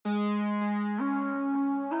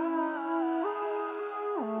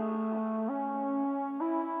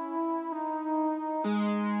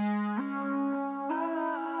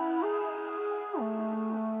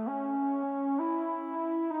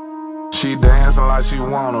She dancing like she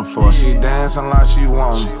wanna fuck. She dancing like she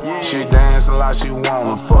wanna. She dancing like she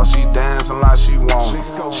wanna fuck. She dancing like she wanna.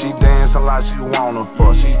 She dancing like she wanna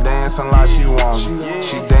fuck. She dancing like she wanna.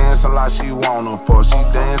 She dancing like she wanna fuck. She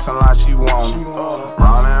dancing like she wanna.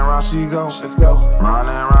 Round and round she go. Round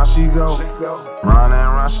and round she go. Round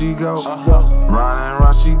and round she go. Round and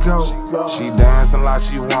round she go. She dancing like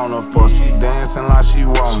she wanna fuck. She dancing like she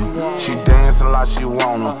wanna. She dancing like she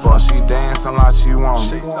wanna fuck. She dancing like she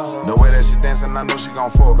wanna. The way that she dancing, I know she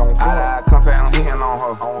gon' fuck. Eye contact, I'm hitting on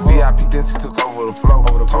her. VIP Density took over the flow.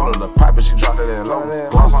 Told her the pipe, but she dropped it at low.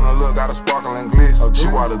 Gloss on the look, got a sparkling glitz. She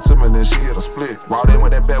walked up to me, then she hit a split. Walked in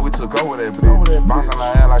with that bag, we took over that bitch. Bouncing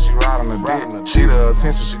her ass like she riding the dick. She the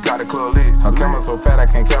attention, she got the club lit. Her camera so fat, I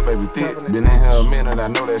can't cap, baby thick. Been in here a minute, I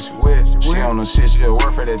know that she wet. She on the shit, she a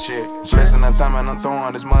work for that chick. Flexing and thumbing, I'm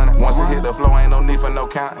throwing this money. Once it hit the flow, ain't no need for no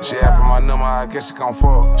count. She asked for my number, I guess she gon'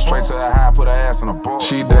 fuck. Straight to her high, put her ass in a ball.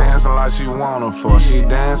 She dancing like she wanna fuck. She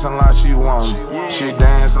dancing like she wanna. She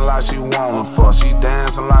dancing like she wanna fuck. She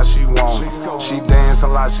dancing like she wanna. She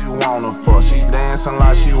dancing like she wanna fuck. She dancing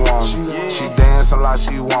like she wanna. She dancing like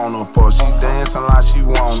she wanna fuck. She dancing like she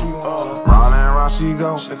wanna. Round and round she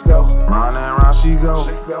go. Round and round she go.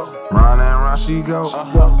 Round and round she go.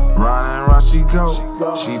 Round and round she go.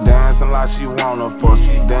 She dancing like she wanna fuck.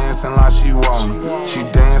 She dancing like she wanna. She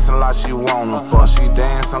dancing like she wanna fuck. She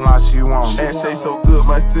dancing like she wanna. Ass shake so good,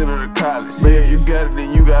 might send her to college. But if you got it,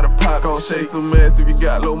 then you gotta pop. Gon' shake some ass if you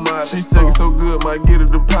got low mileage. She shaking so good, might get a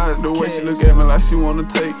deposit. The way she look at me like she wanna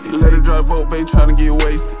take it. Let her drive boat, babe, tryna get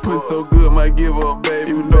wasted. Pussy so good, might give her a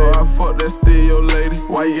baby. Even though I fuck, that's still your lady.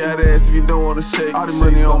 Why you got ass if you don't wanna shake? All the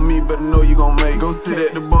money on me, better know you gon' make it. Go sit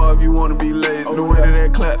at the bar if you wanna be lazy. The way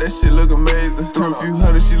that clap, that shit look amazing. Turn a few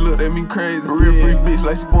hundred, she looked at me crazy. Real free bitch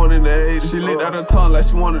like she born in the 80s. She licked out her tongue like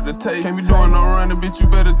she wanted to taste. Can't be doing no running, bitch, you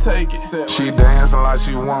better take it. She dancing like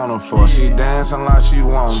she wanna fuck. She dancing like she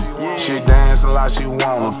wanna. She dancing like she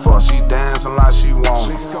wanna fuck. She dancing like she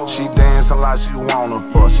wanna. She dancing like she wanna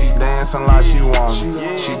fuck. She dancing like she wanna.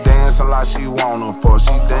 She dancing like she wanna fuck.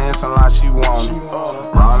 She dancing like she wanna.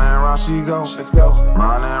 Round and round she go.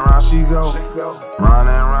 Round and round she go. Round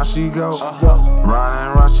and round she go. Round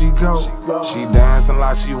and round she go. She dancing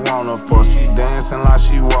like she wanna fuck. She dancing like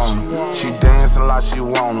she wanna. She dancing like she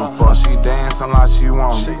wanna fuck. She dancing like she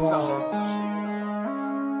wanna.